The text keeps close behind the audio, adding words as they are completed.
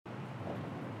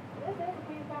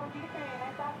eastbound G-Train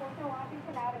at stop Central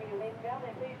Washington Avenue. Ladies and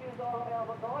gentlemen, please use all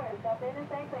available doors. Step in and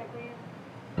stay clear, please.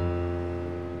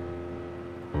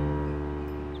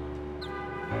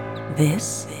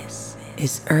 This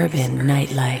is Urban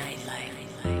Nightlife.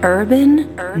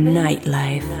 Urban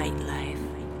Nightlife.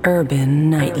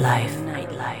 Urban Nightlife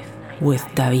with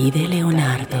Davide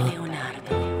Leonardo.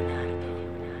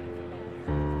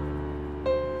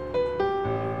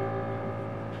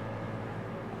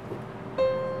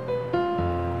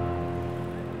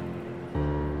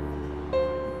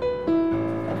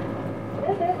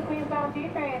 This is the Queensbound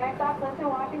G-Train at stop Central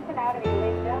Washington Avenue.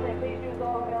 Ladies and gentlemen, please use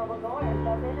all available doors.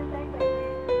 Step in and stay clear,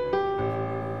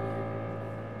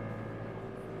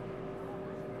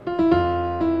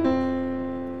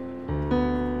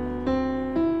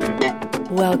 please.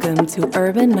 Welcome to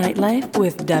Urban Nightlife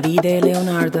with Davide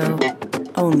Leonardo.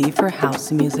 Only for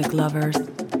house music lovers.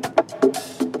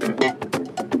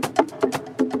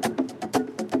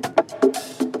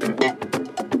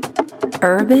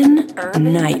 Urban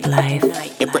Nightlife.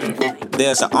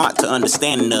 There's an art to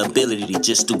understanding the ability to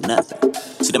just do nothing.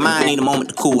 See, the mind need a moment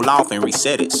to cool off and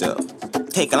reset itself.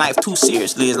 Taking life too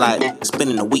seriously is like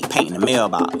spending a week painting the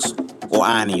mailbox or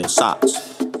ironing your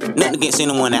socks. Nothing against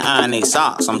anyone that iron their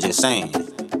socks, I'm just saying.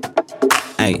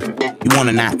 Hey, you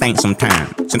wanna not think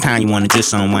sometimes. Sometimes you wanna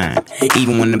just unwind.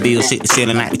 Even when the bills hit the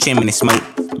ceiling like the chimney smoke,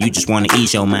 you just wanna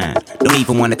ease your mind. Don't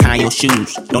even wanna tie your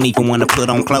shoes. Don't even wanna put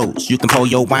on clothes. You can pour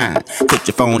your wine. Put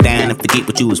your phone down and forget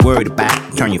what you was worried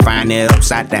about. Turn your phone there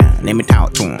upside down. Let me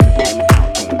talk to him.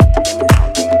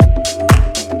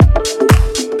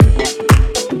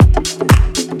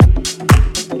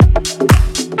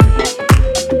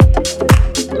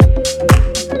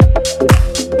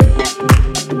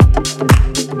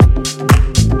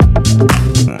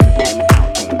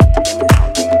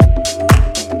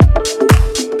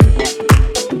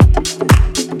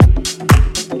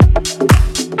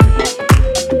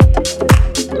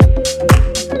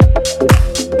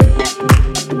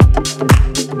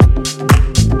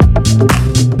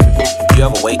 You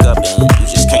ever wake up and you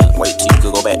just can't wait till you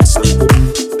could go back to sleep?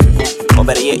 Or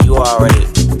better yet, you already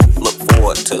look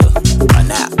forward to a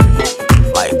nap,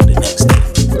 like the next day.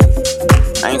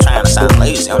 I ain't trying to sound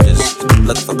lazy, I'm just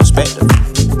looking for perspective.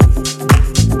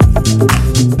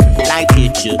 Life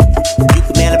hit you, you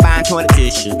can barely find toilet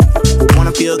tissue.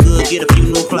 Wanna feel good, get a few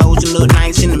new clothes and look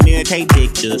nice in the mirror, take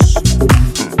pictures.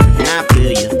 And I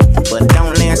feel you, but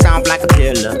don't land sound like a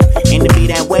pillar. And to be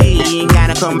that way, you ain't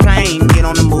gotta complain. Get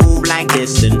on the move like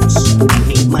distance. You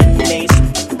need Mondays,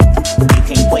 you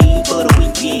can't wait for the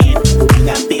weekend. You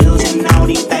got bills and all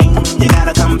these things you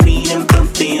gotta complete and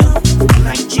fulfill. You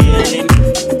like chillin',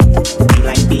 you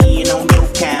like being on your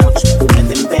couch.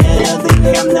 Nothing better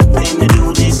than have nothing to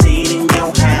do, just sit in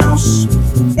your house.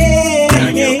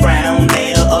 Turn your brown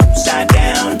layer upside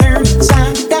down.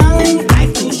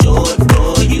 Life too short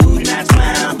for you to not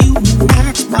smile.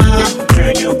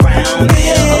 Turn your brown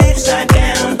layer upside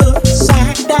down.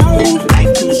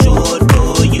 Life too short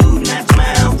for you to not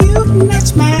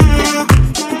smile.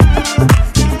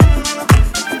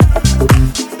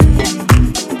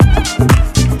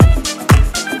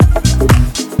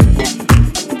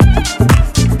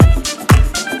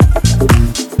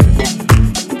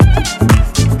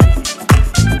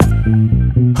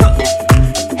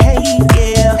 Hey,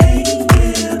 yeah.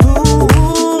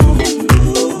 Ooh,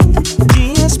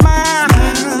 just smile.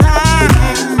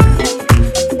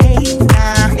 Hey,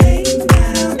 now. Hey,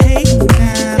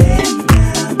 now.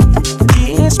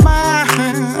 Just smile.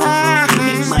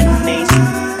 Mondays,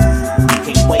 you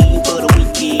can't wait for the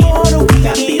weekend. You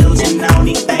got bills and all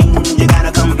these things you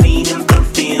gotta complete and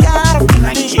fulfill. You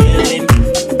like chillin',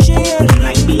 you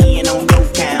like being on your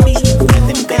couch.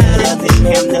 Nothing better than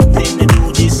have nothing to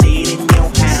do, just sit in your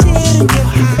house.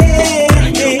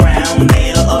 Turn your brown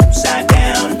layer upside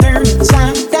down.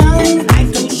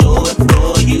 Life too short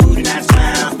for you to not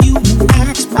smile.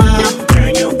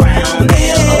 Turn your brown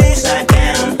layer upside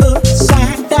down.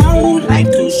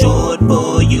 Life too short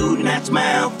for you to not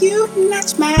smile.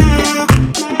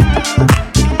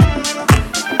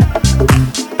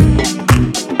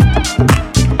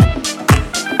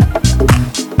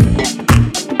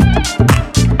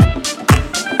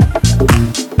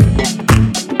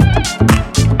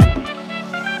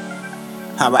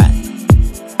 Alright,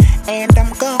 And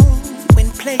I'm going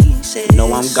places.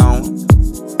 know I'm gone,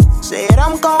 Said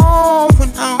I'm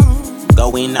going on.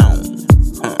 going on.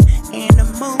 And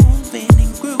I'm moving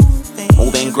and grooving.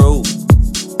 Move and groove.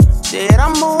 Said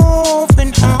I'm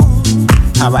moving on.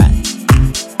 Alright,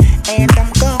 And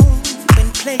I'm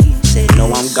going places.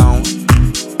 know I'm gone,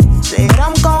 Said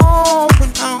I'm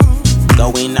going on.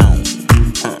 going on.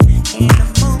 And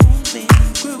I'm moving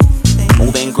and grooving.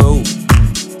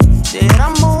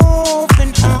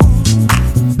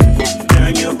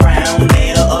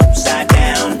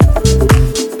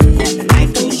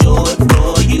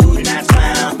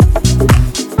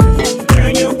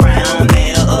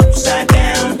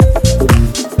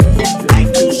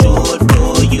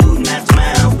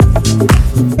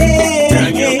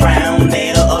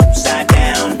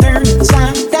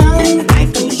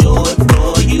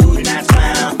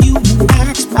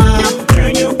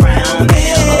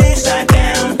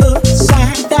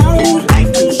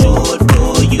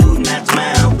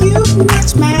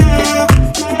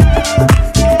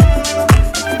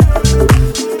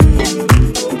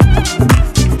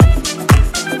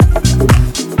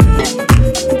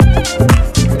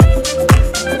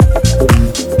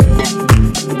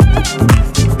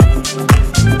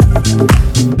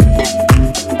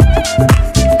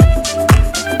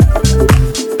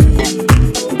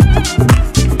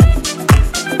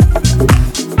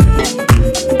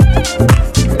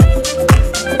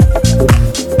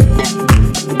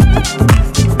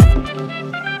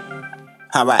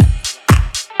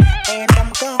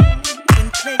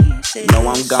 know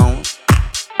I'm gone.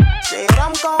 Said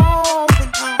I'm going home.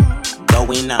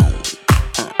 Going on.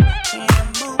 And I'm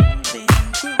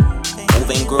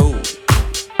Moving groove.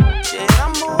 Said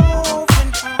I'm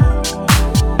moving home.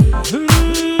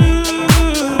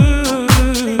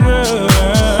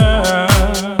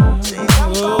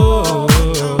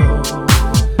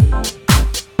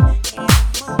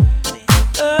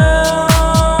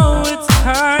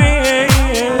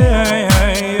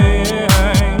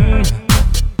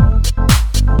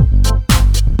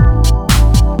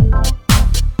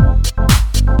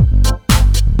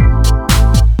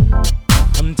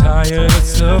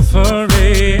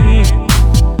 Suffering,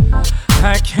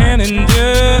 I can't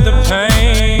endure the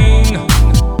pain.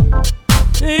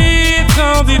 It's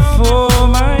all before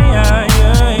my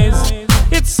eyes.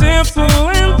 It's simple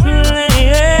and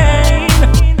plain.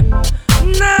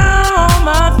 Now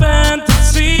my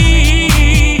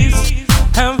fantasies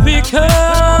have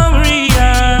become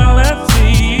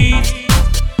reality.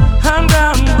 I'm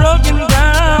down, broken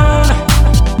down.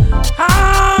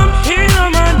 I'm here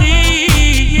on my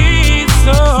knees.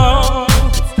 So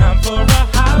it's time for a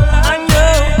holla.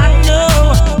 I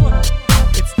know.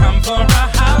 It's time for a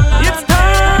holla. It's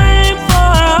time for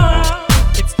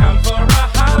a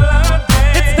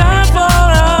holiday. It's time for a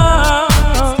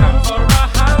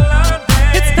holiday.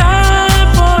 It's time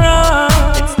for a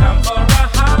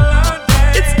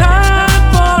holiday. It's time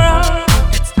for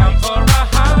a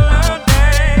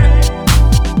holiday.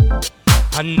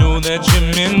 I know that you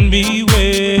meant me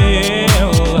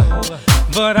well,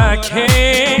 but I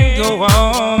can't go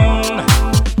on.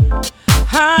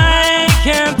 I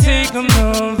can't take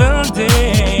another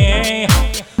day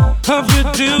of you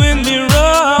doing me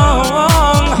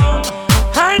wrong.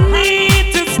 I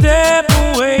need to step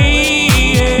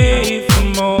away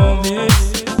from all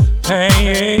this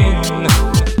pain.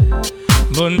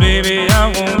 But baby,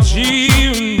 I want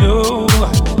you to know,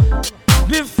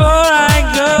 before I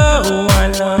go, I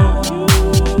love you.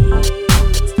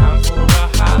 It's time for a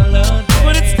holiday.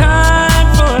 But it's time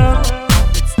for a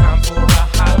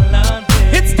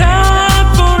holiday. It's time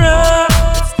for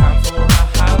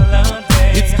a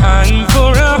holiday. It's time for a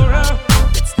holiday.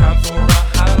 It's time for a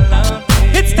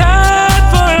holiday. It's time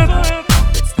for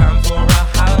a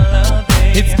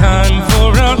holiday. It's time for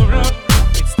a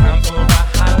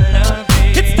holiday.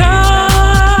 It's time for a holiday. It's time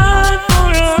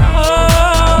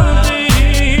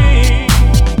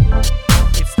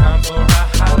for a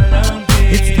holiday.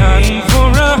 It's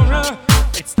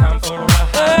time for a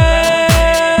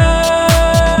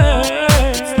holiday.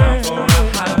 It's time for a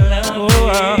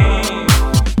holiday.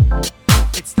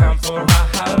 It's time for a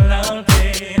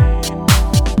holiday.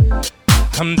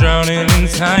 I'm drowning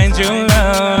inside your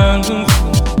love.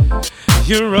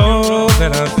 You're all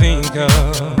that I think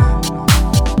of.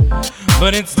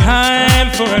 But it's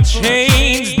time for a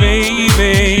change,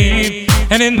 baby.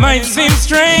 And it might seem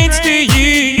strange to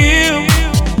you.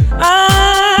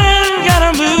 I'm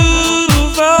gotta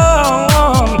move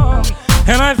on.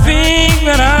 And I think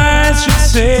that I should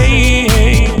say,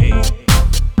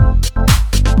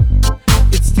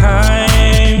 it's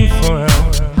time for a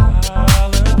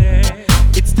holiday.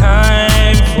 It's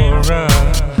time for a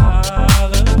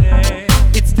holiday.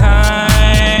 It's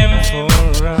time for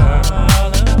a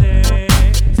holiday.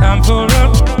 Time for a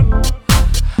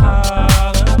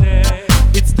holiday.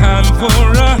 It's time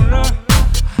for a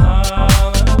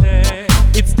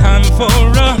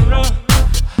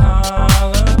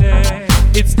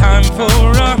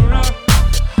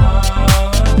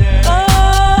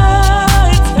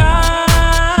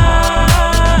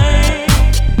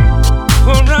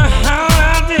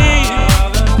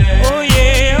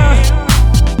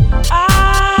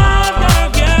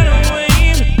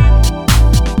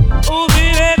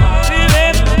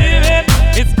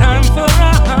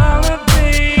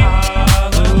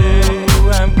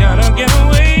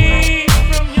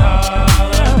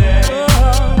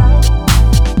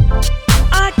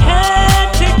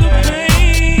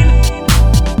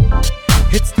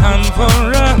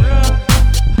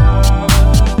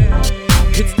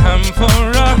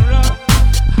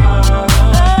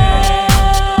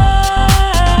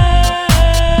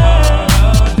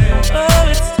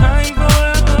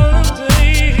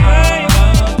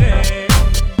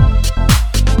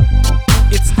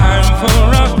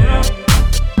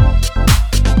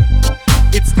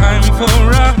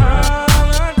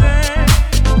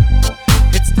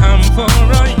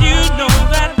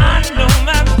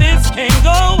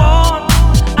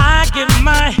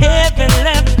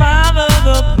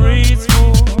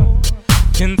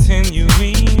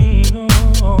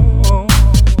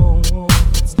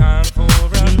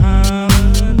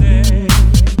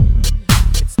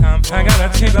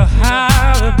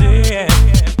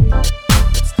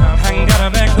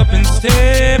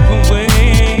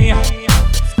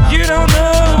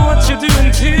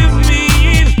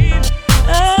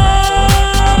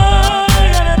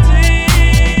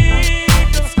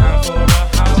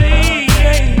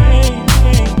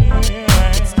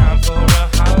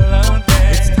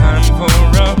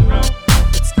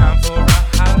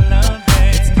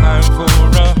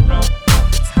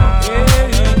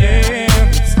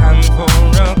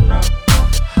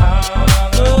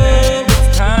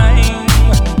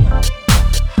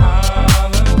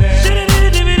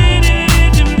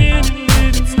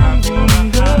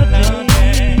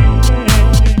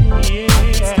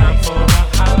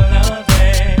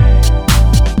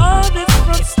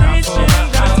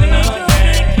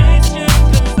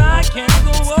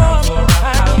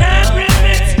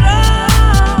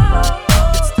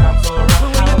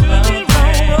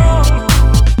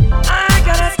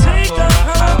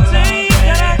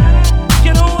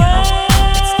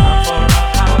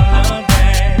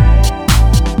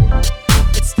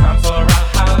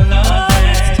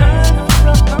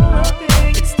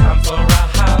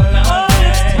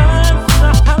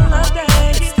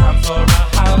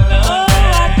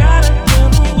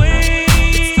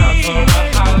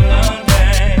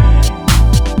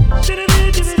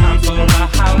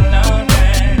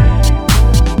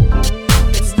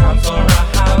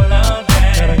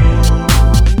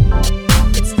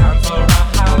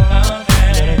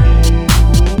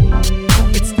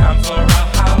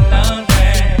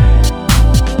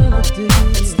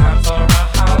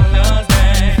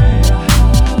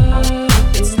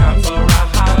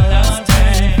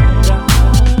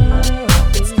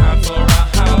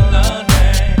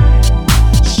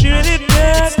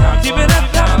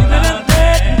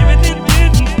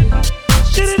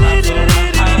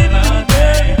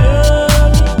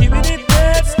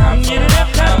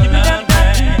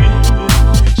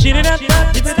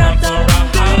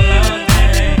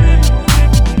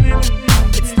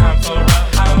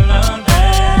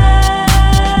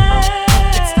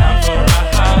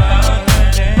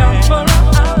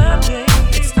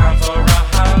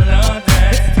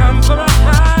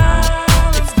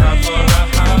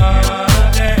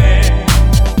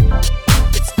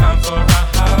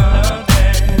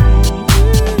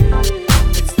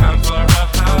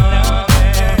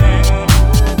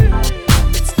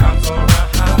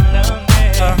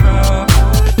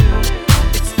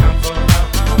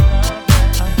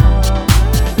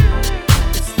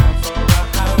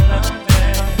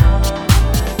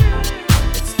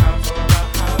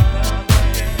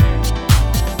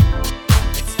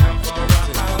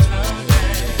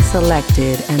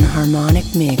selected and harmonic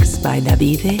mix by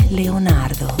Davide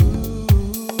Leonardo.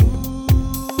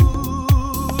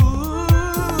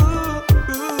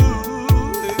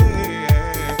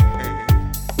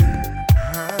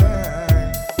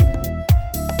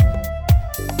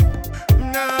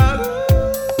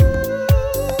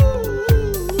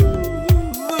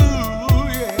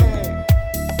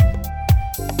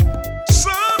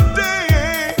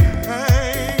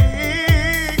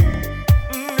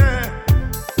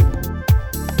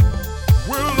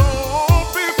 We'll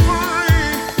all be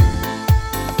free.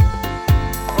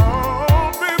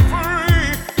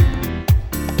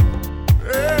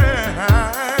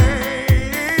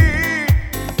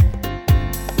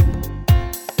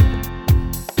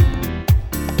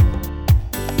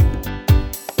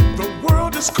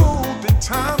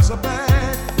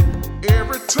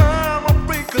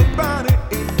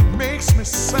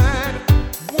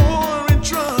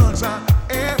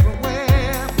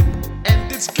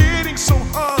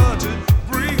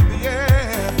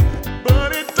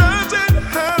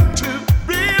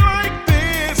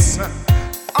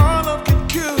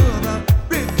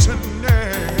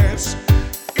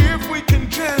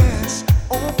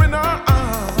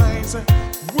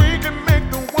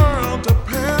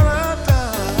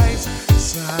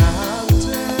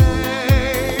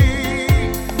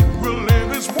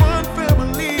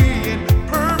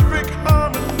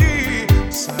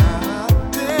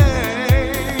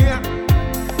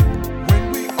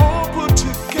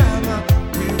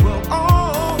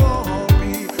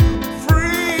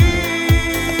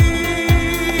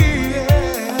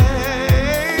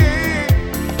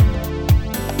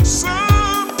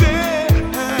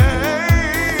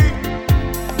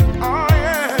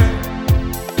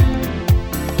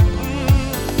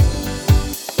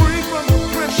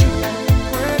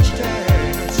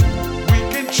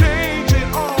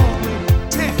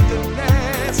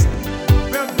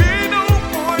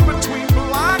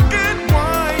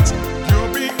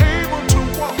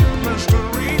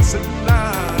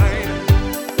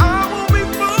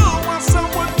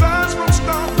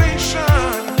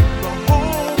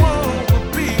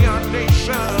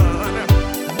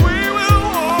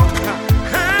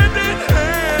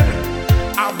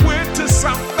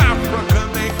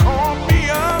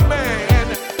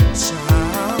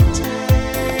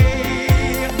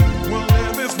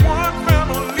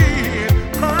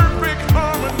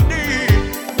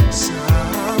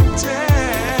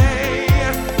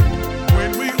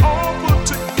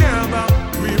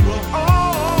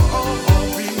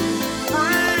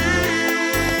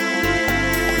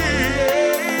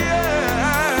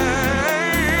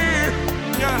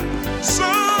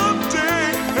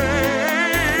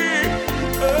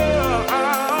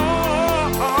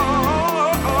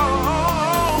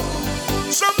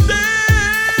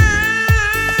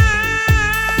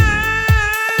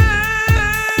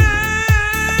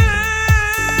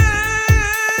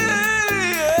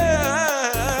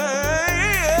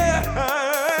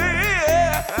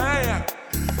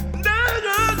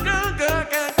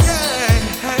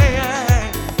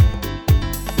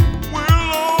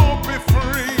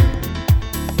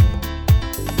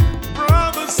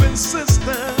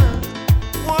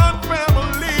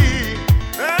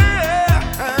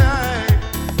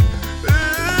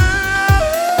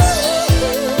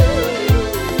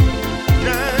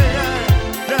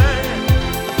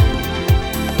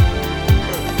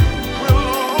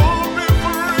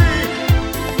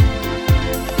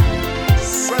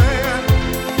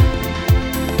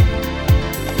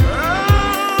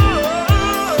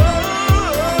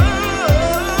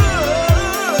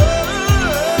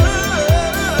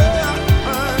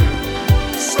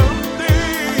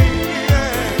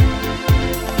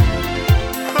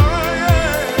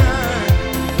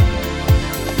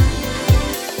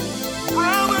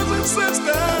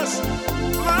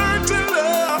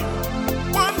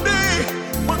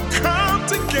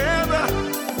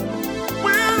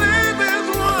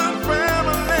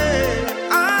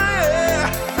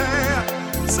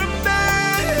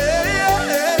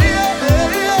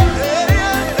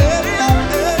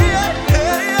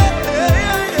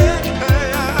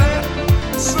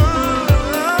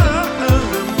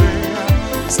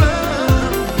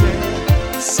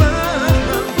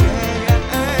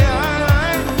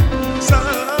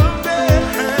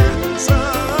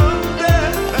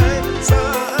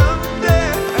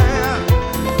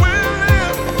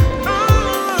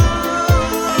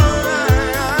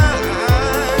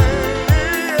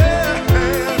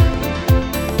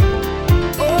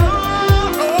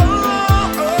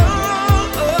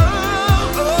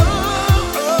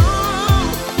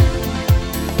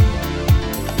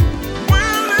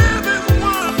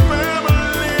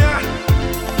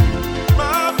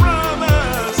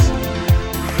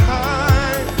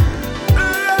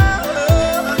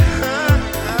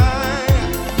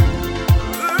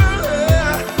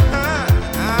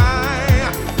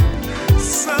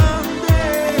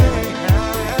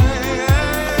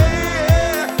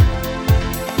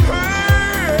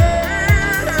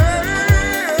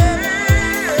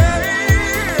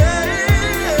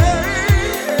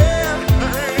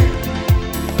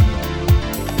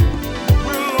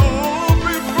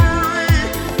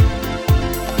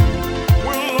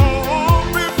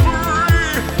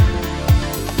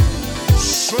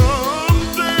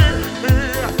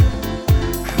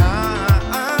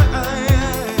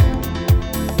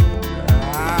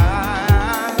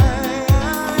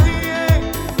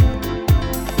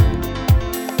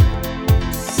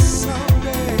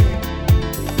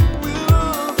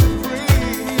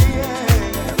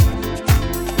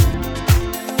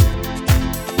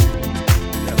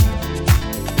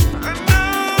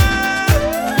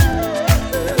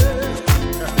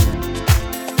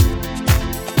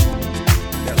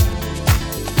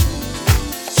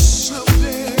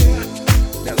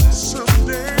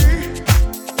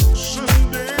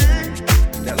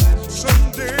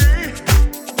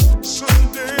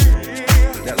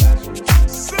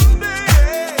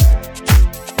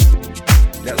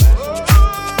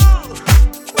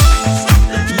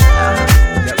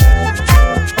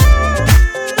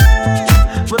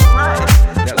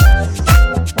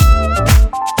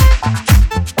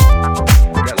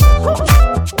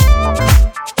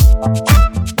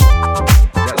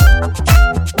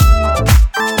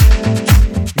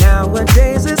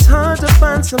 days it's hard to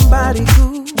find somebody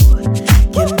who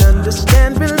can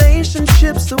understand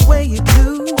relationships the way you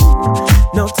do.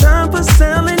 No time for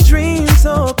selling dreams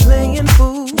or playing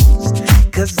fools,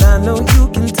 'cause I know you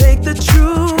can take the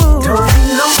truth. Don't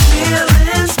need no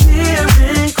feelings,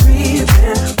 fearing,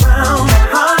 creeping round my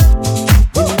heart.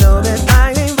 You know that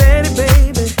I ain't ready,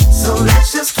 baby, so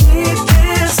let's just keep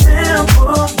it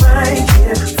simple right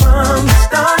here from the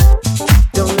start.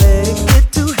 Don't let it get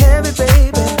too heavy,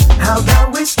 baby. How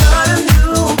about we start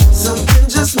anew? Something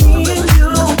just me and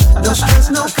you. No stress,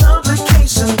 no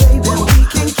complication, baby. We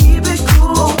can keep it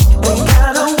cool. Ain't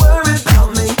gotta worry about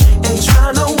me, ain't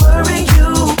tryna worry you.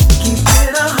 Keep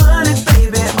it 100,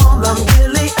 baby. All I'm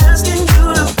really asking you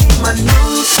to be my new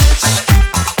stitch.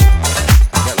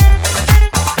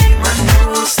 Be my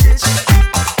new stitch.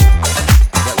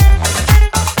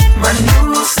 My new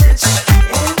stitch.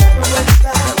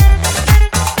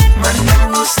 My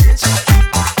new stitch.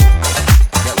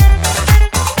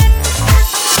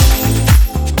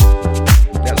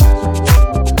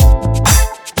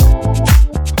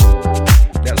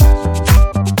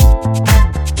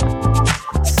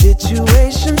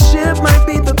 Situationship might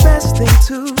be the best thing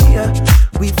too, yeah.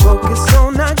 We focus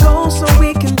on our goals so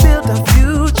we can build our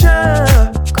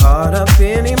future. Caught up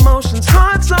in emotions,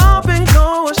 hearts up and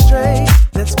go astray.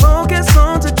 Let's focus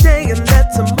on today and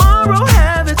let tomorrow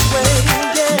have its way,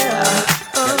 yeah.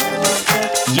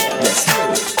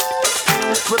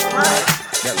 But right.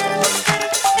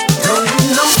 Don't need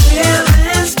no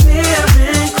feelings,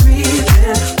 fearing,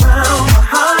 creeping round my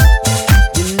heart.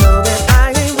 You know that I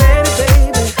ain't ready,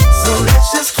 baby, so let's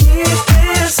just keep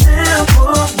it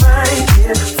simple right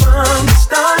here from the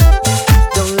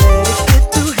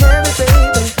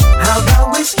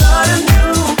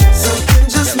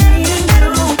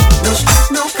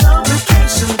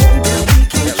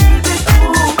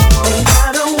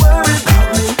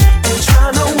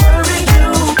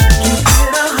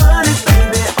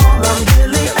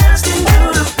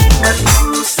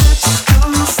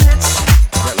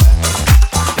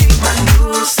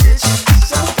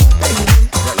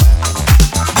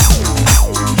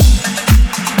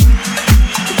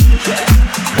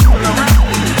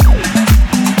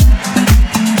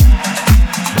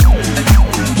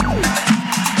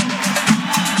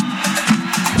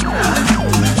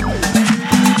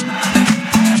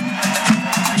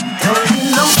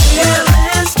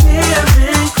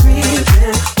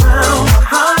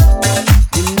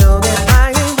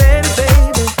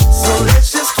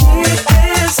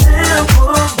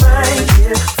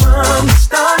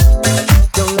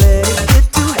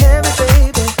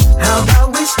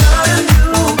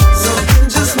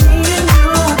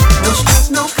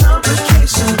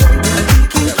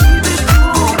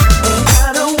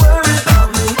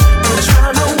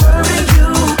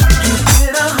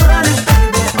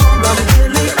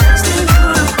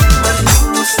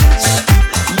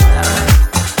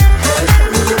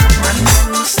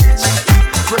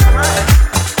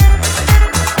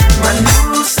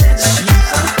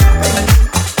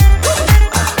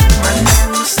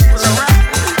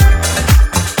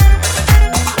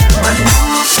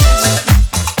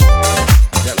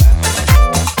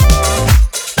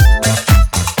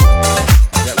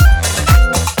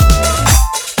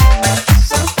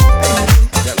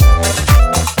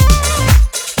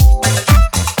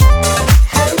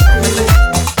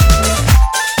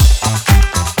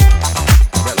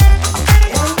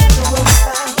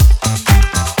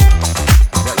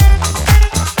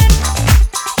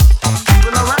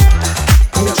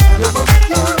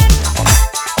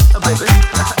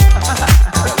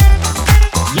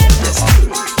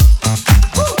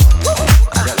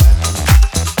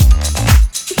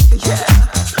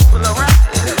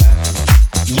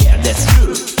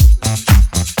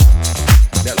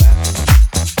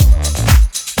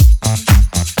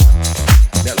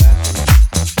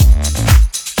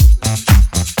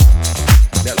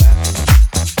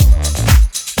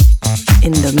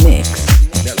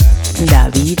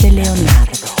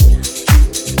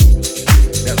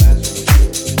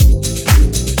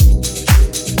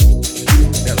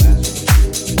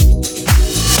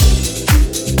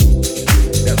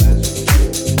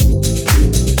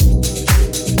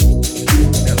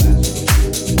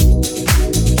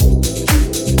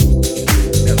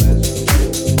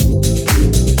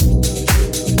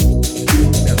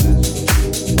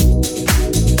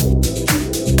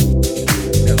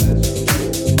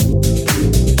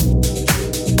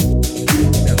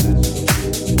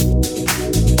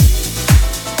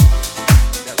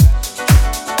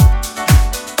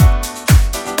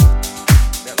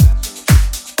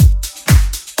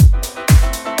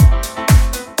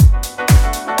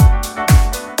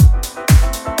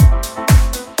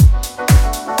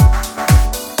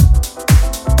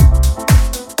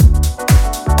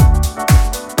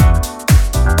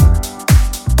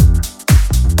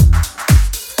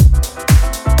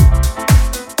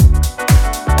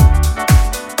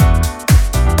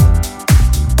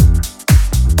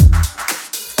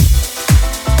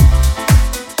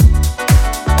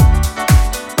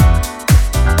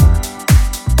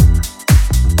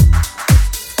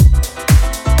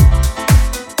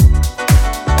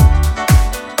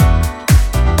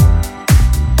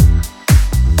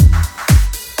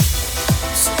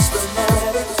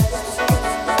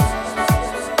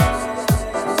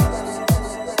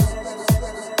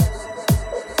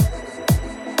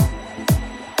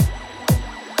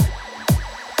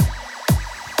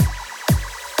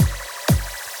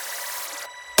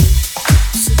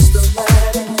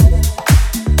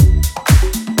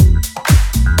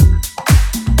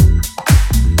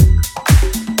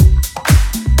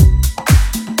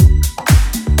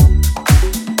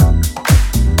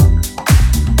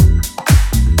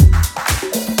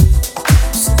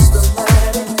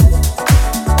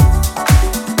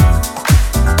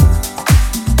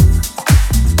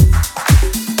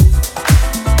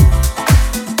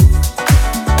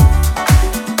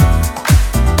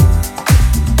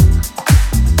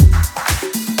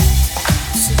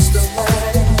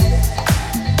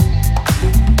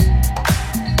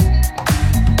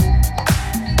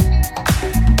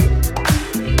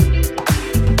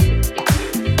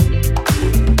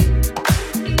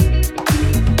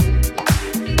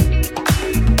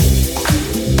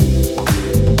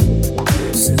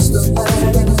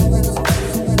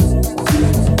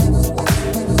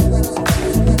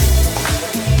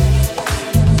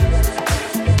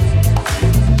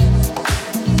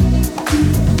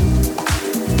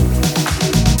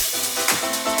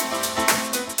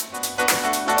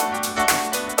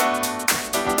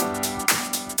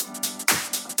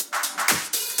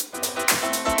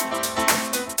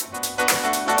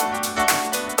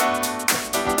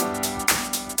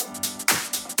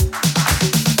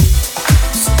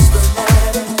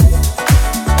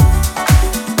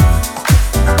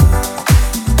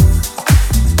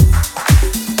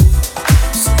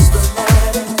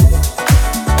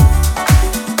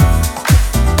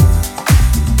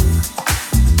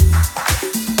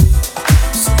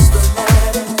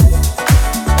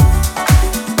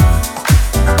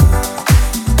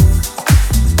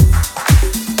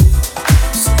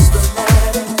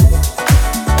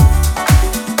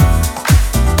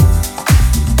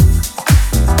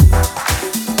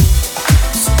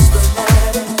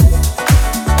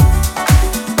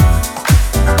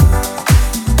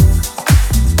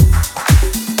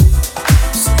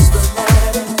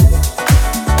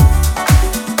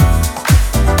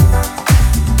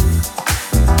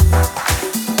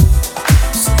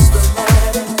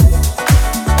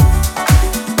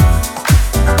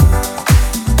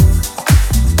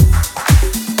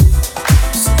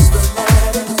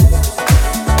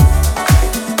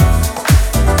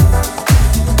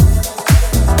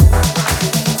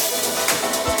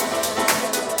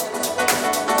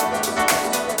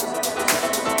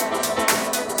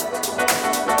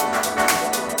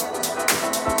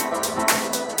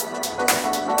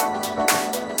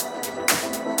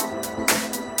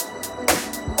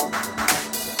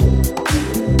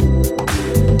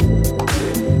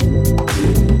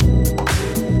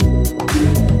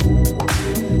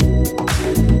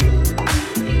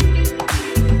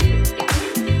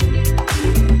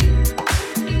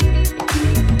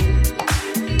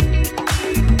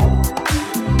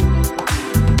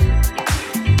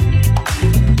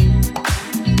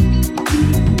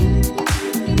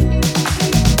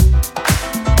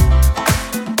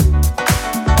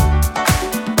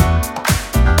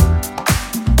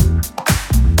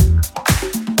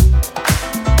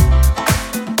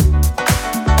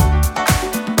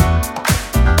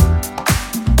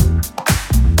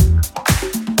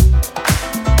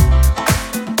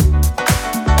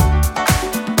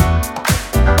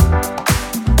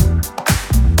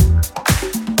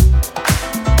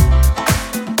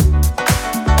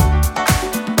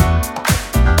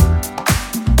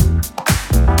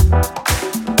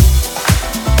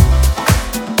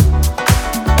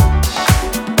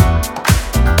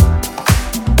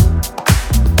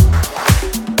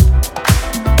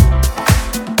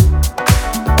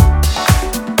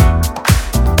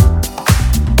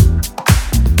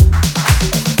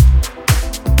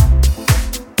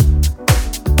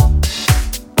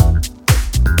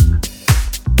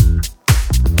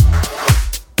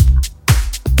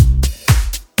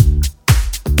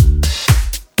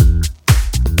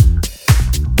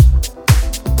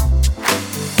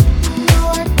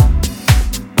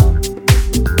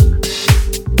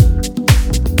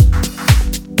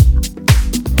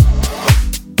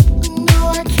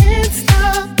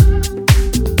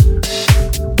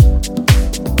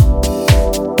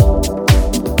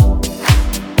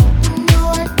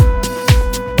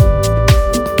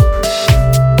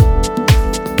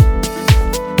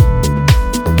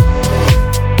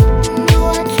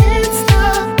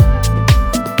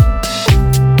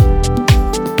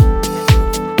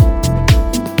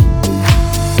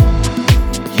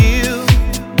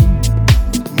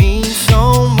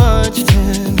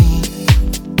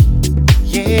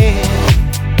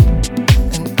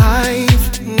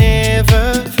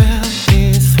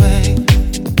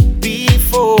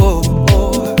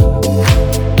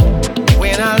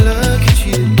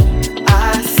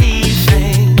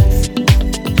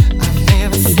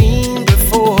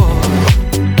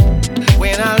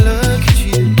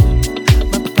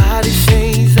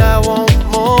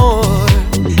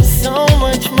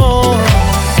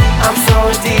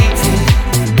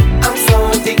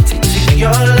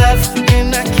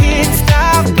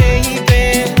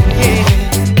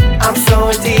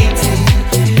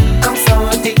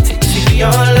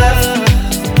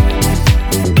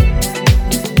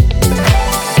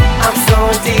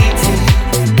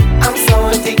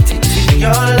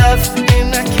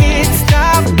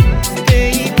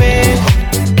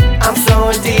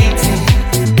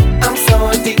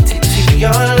your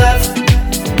love.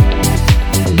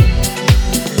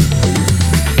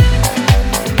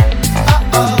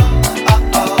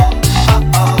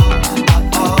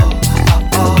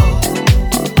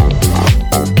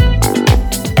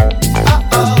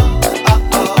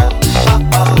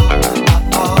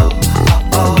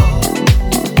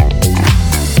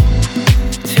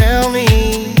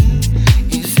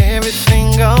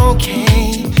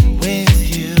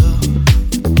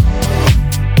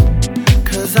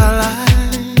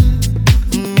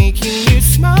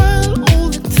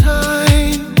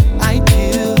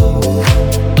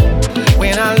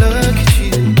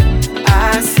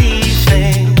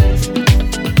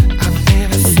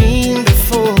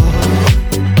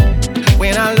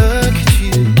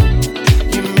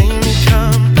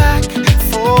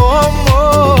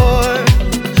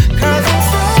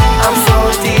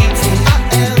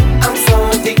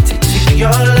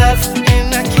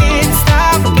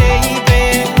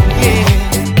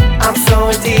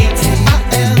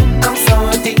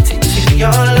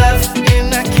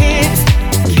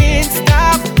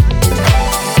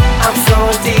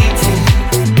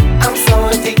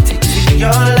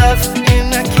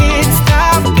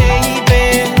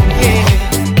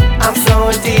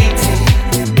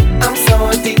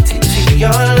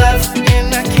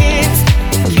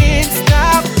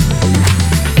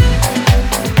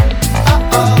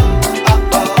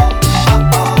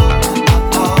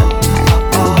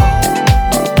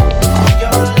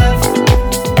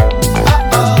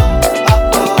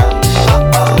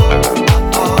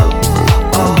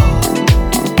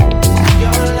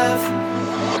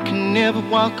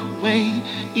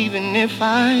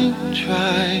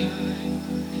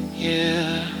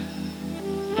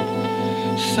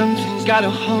 Got a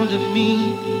hold of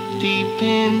me deep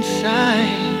inside.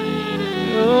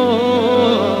 Oh,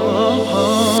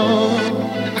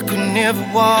 I could never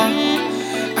walk,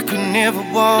 I could never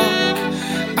walk,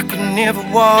 I could never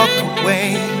walk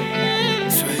away.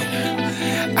 Swear,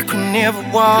 I could never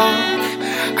walk,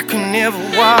 I could never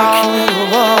walk.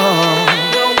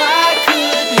 No, I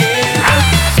could never.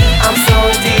 I'm so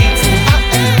addicted,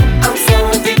 I'm so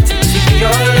addicted to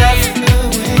your love.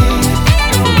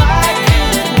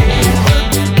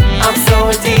 I'm so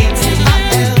addicted,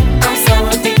 I'm so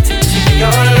addicted to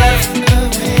your love. No,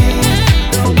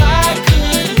 I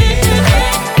could never.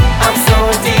 I'm so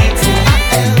addicted,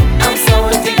 I'm so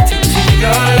addicted to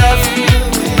your love. No,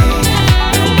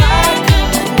 I could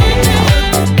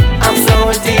never. I'm so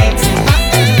addicted,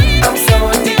 I'm so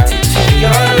addicted to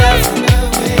your love.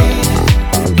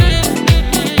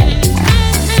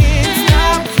 Can't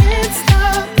stop, can't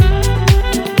stop.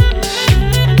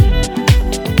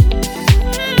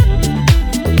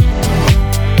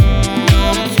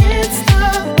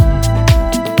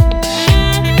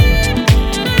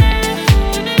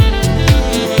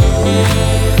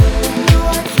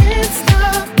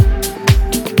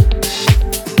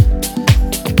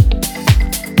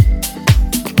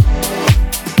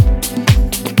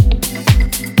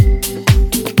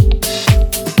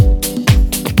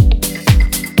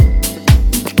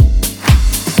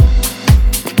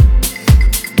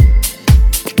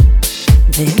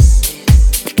 This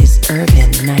is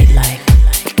Urban Nightlife.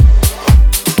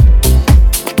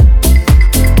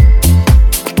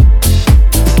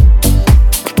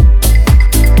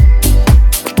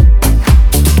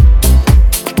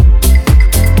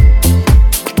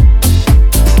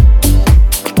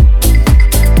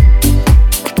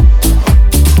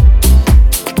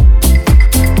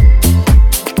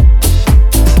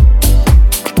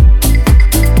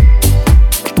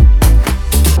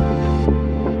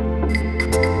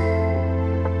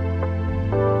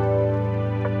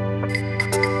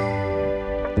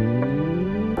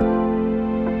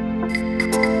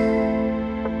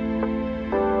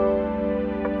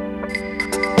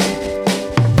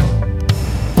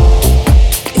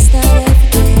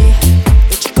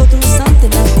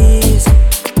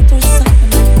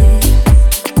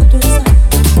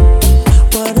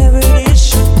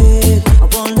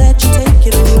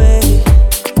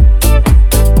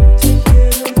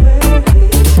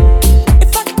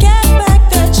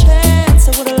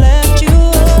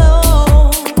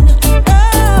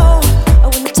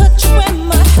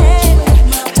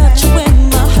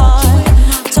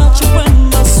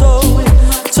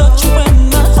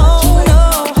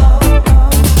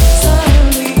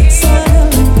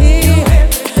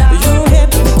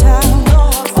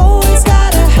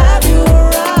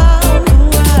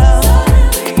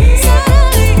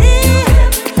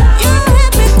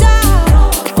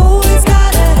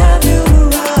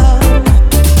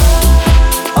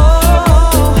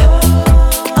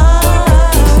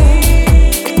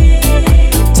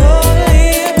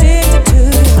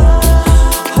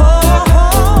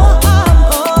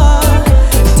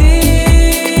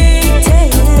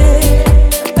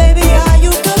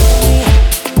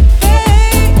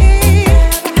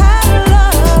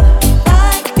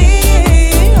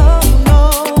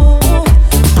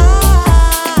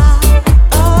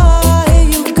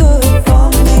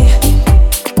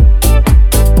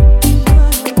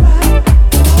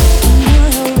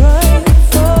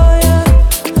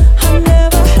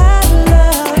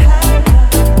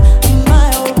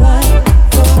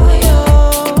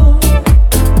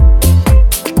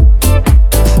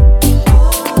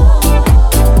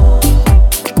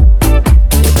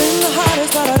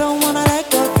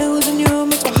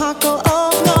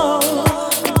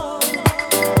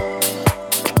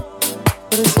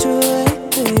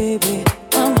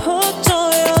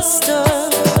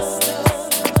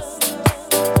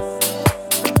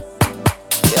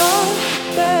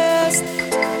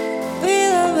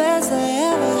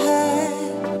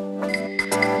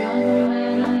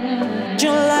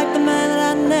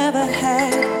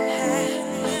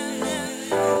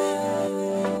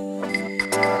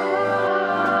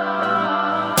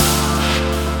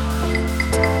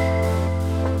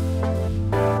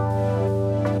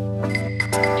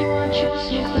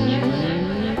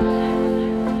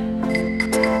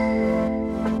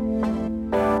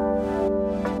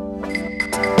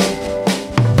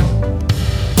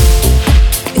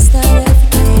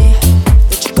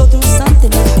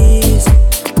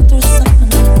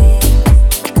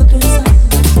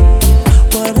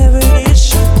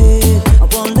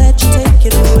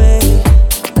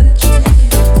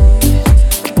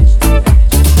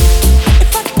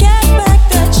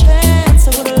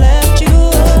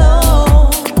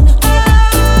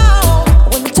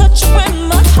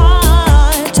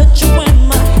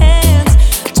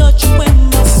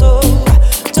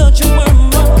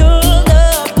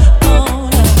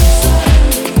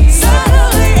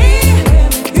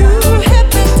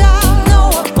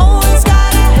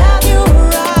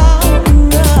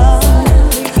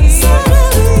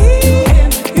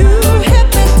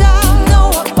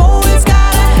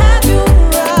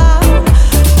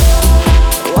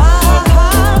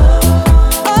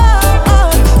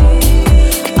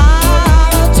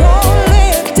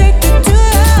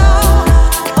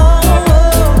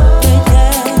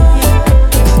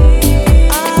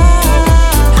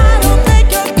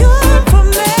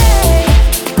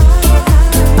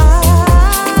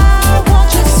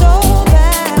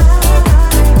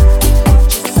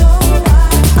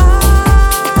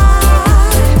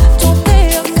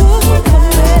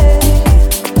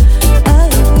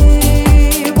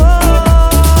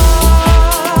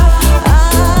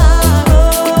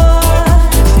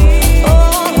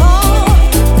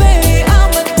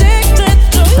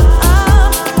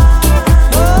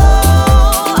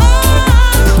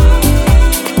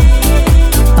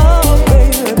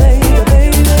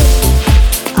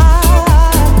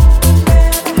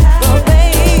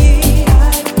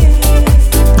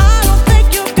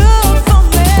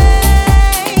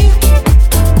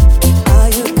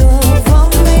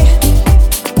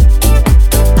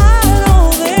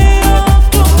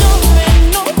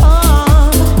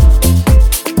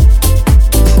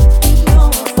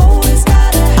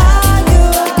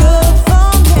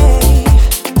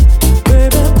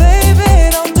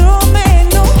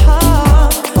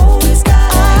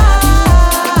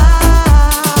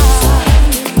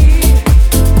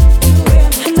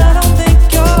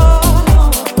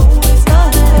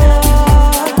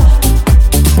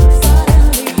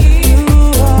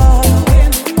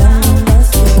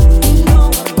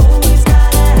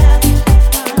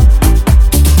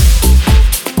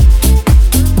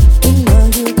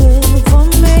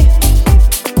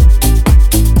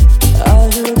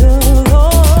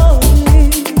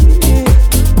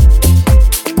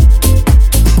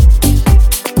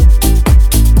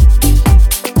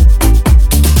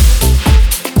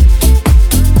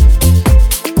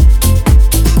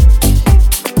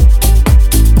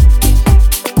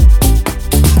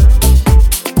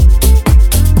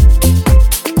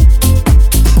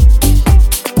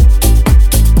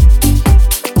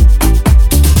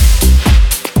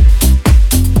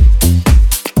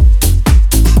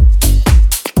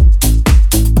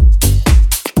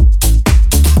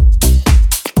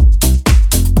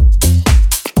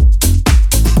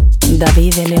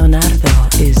 Davide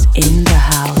Leonardo is in the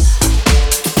house.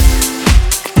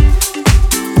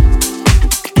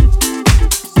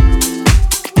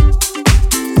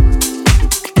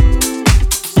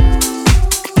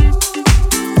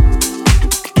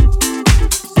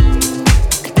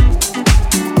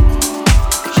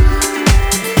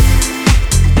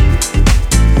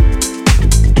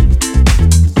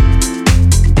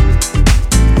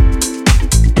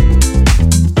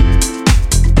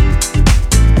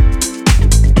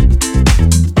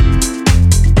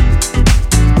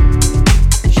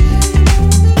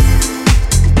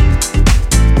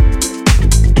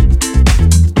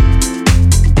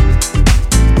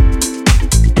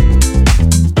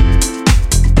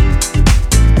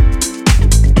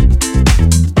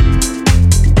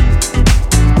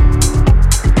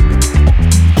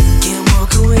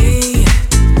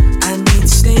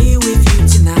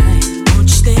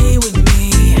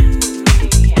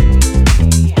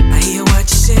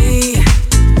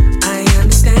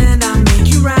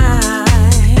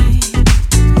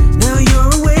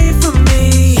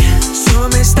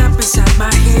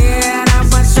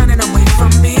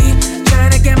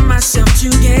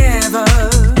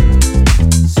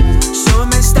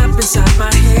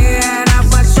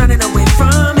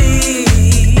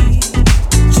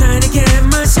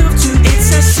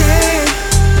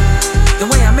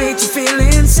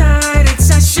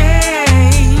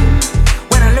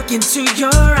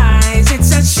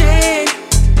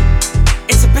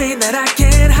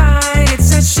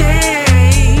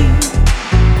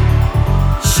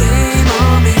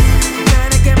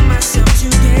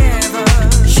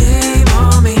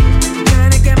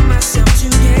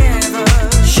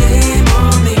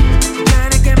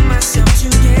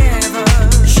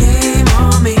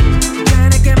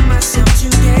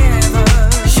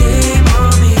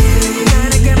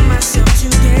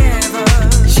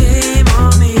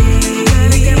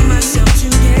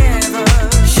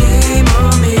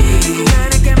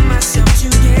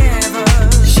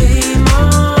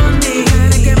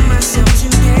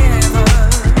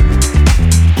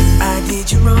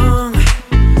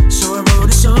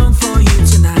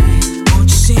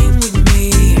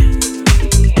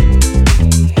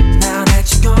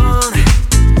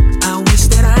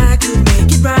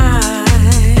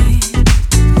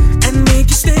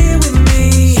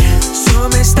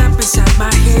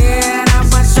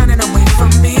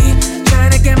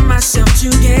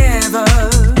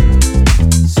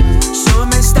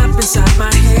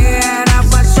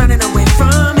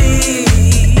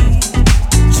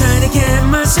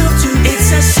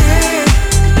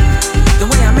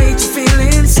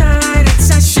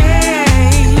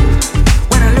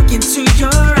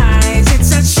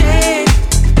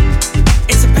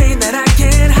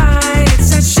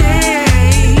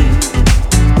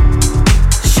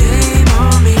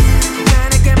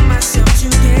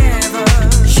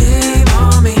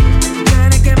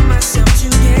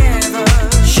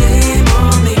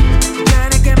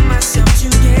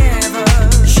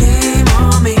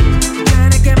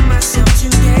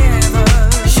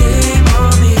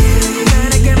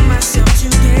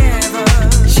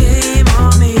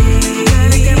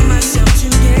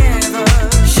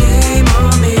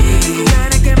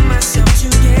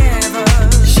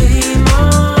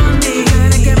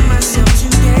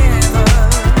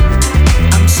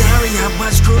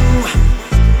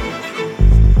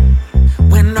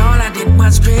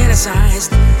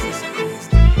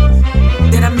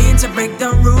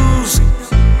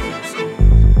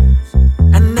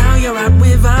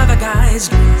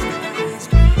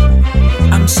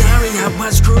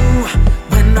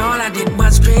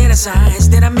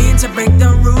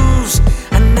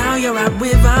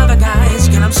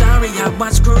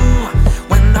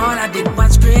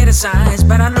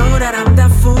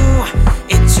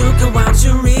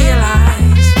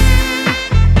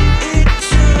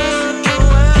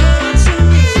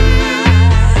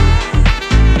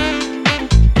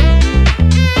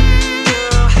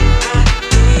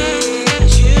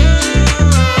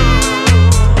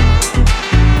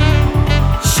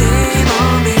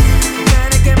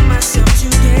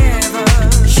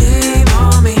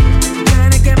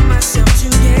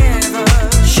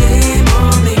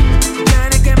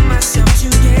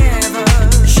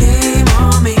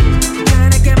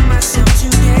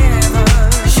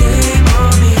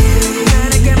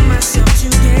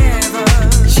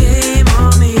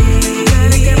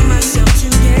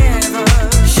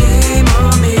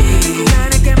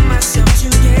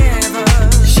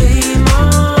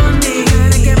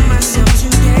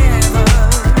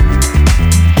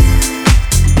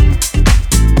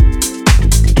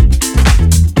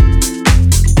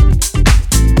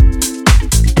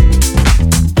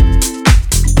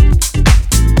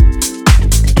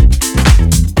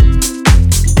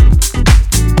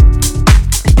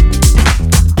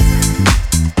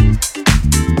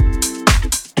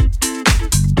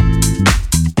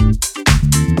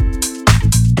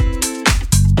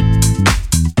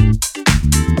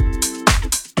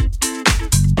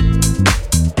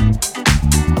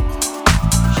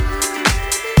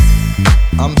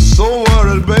 I'm so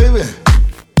worried, baby,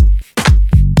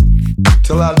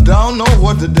 till I don't know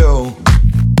what to do.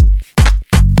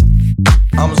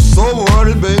 I'm so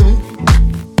worried, baby,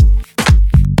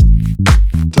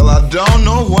 till I don't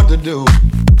know what to do.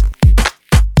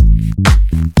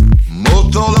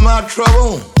 Most all of my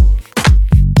trouble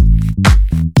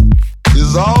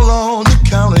is all on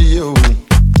account of you.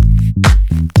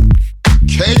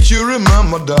 Can't you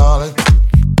remember, darling?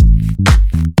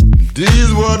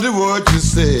 These were the words you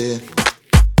said.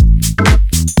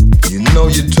 You know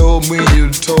you told me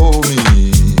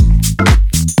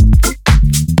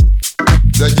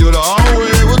that you'd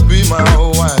always would be my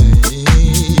wife.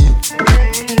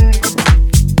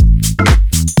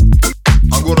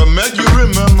 I'm gonna make you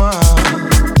remember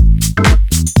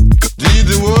these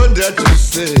the words that you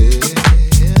said.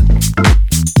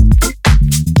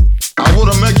 I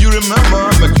wanna make you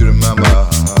remember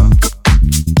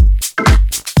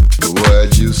the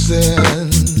words you said.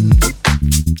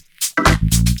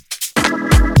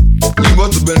 You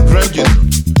must have been drinking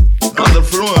under the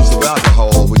influence of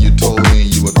alcohol when you told me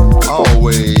you would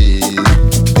always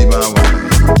be my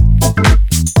wife.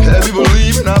 Have you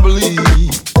believed and I believe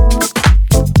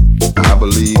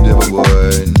every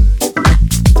word.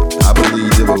 I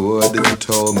believed every word that you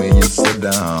told me. You sit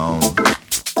down.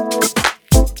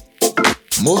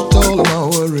 Most all of my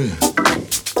worry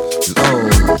is on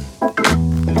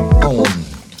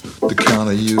the count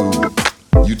of you.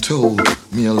 You told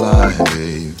me a lie,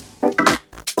 babe.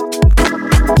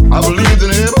 I believed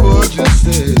in every word you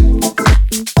said.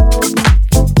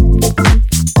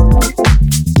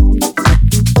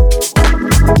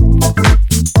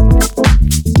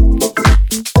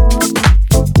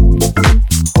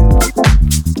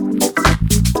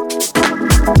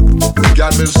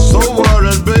 Got me so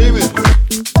worried, baby,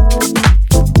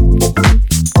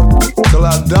 till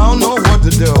I don't know what to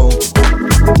do.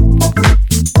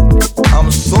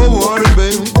 I'm so worried,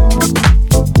 baby,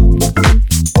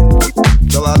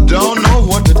 till I don't know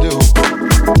what to do.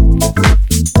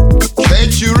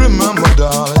 Can't you remember,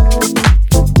 darling?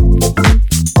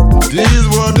 These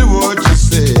were the words you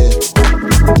said.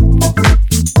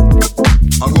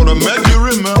 I'm gonna make you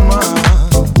remember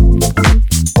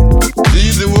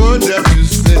these the words that you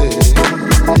said.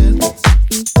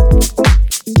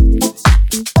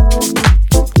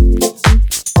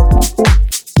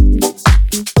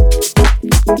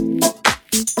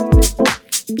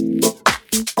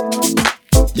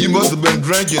 You must have been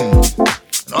drinking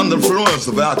under the influence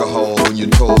of alcohol when you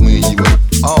told me you would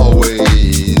always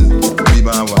be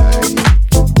my wife.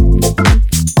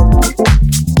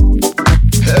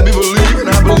 Have you believed and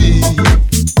I believe.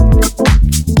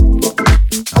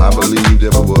 I believed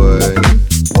every word.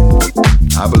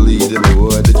 I believed every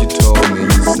word that you told me. You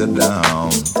sit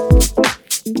down.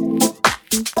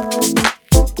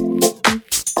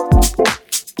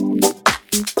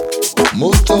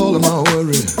 Most all of my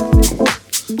worry is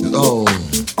all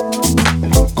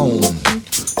on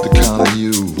the count of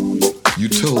you. You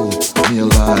told me a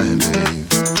lie, babe.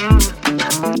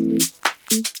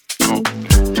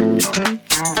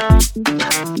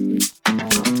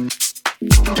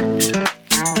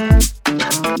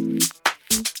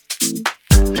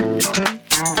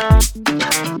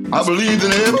 I believed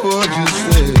in every word you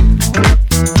said.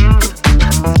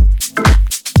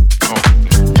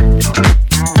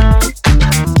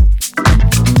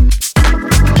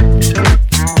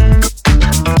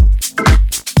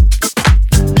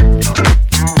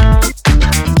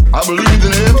 I believed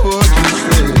in every word you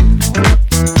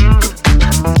said.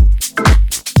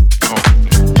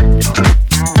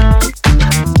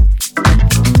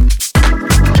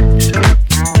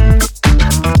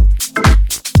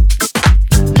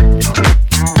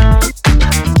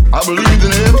 I believed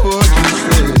in every word you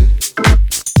said.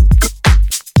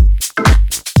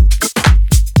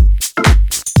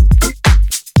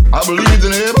 I believed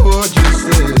in every word you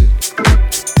said.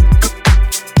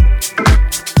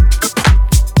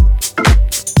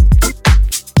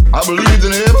 I believed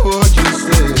in every word you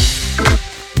said.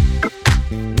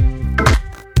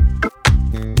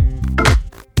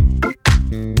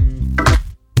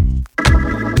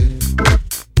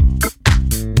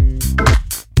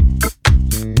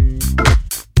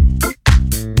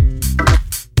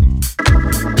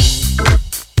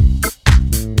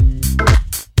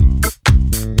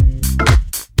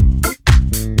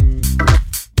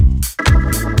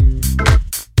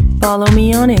 Follow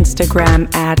me on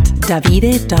Instagram at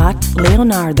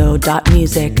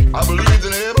davide.leonardo.music. I believed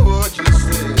in every word you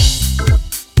said.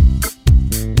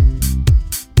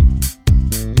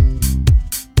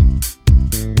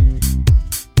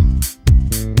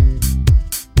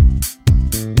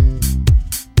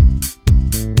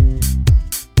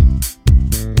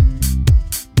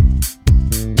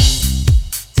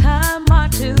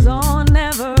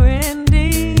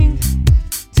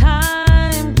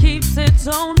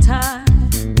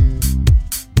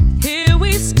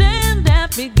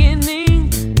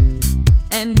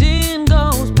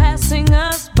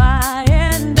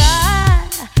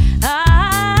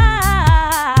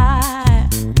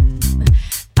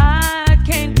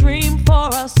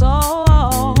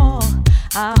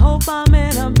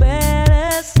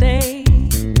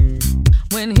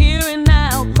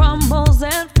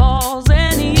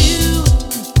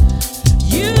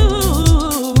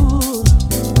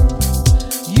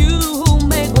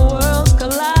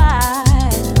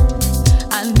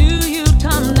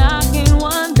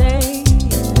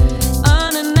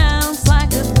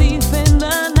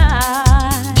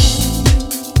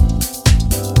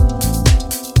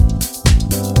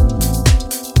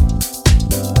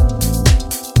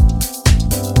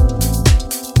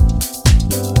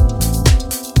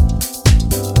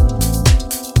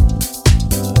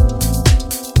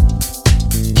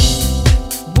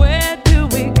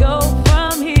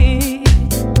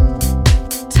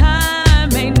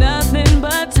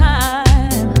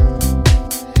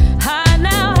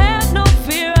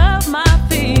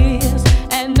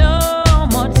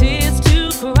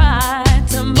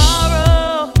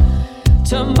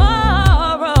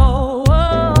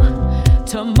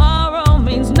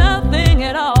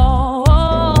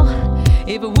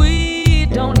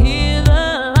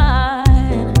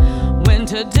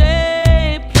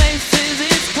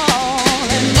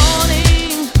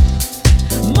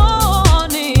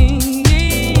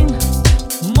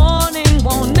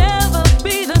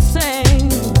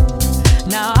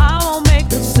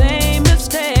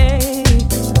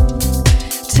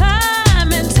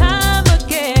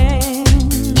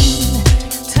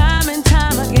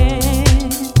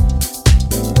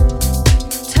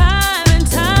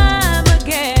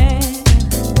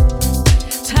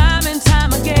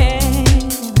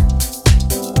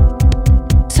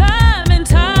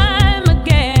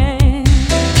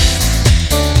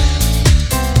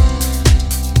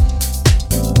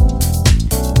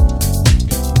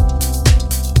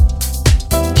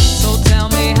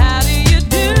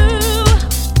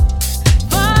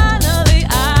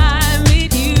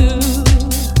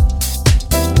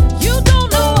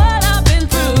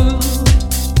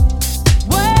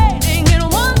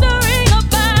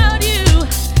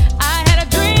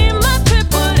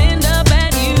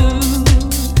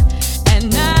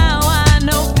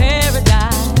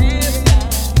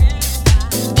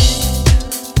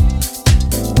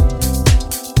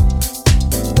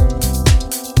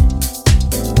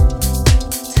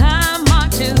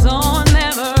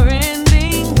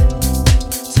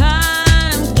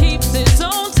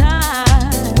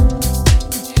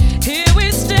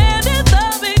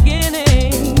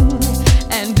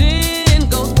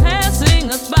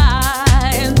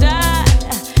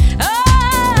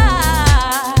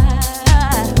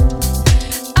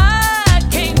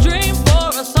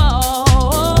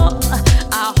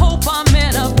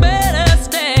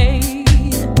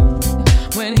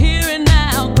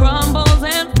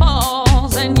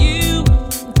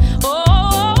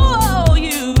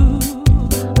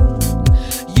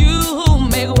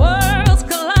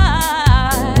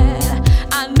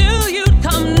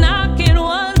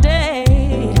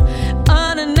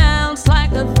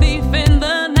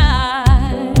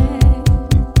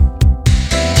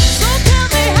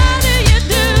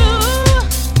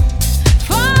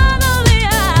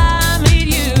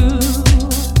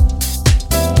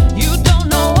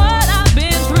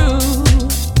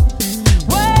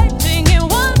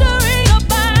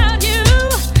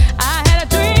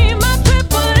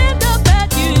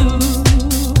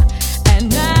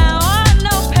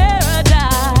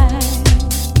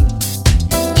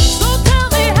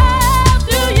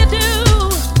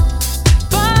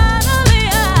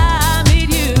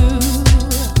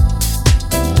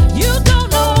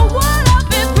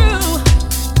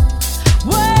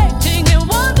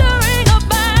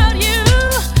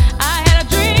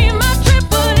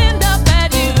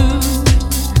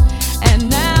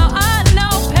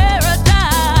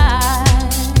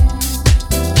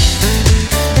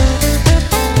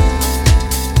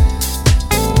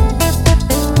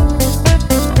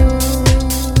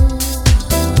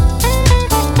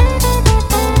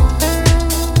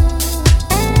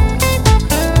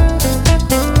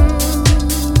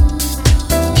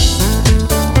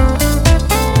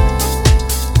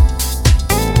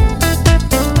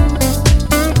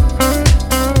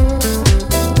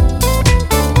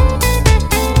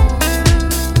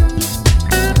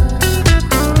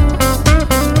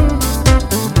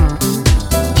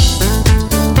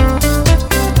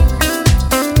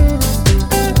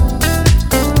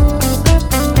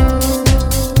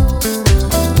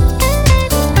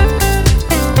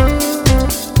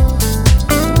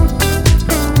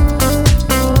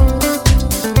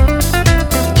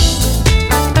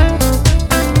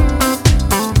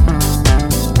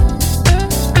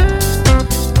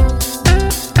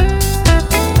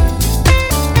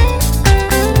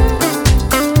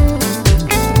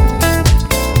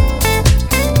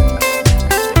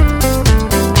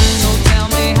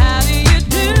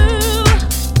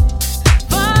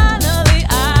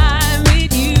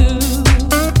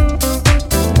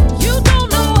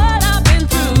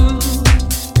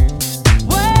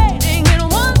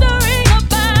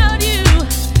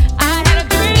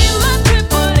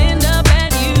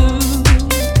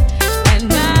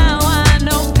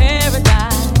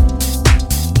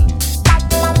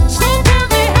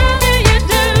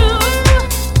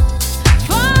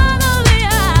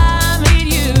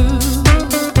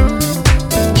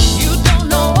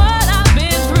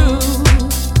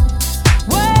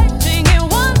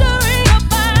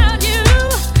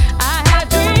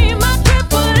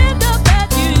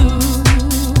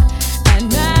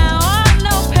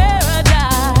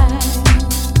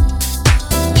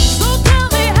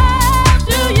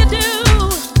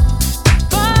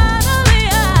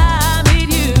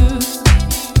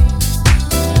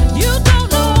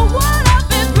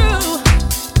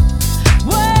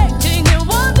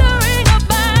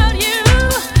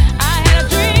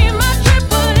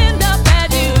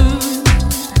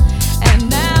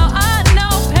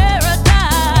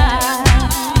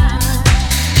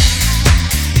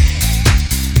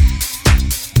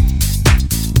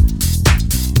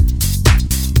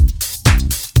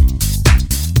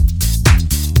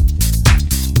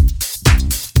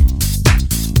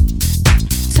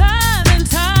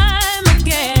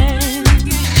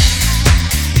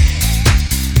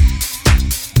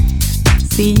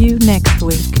 see you next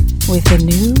week with a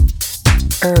new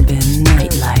Urban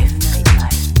Nightlife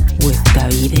with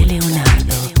Davide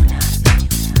Leonardo.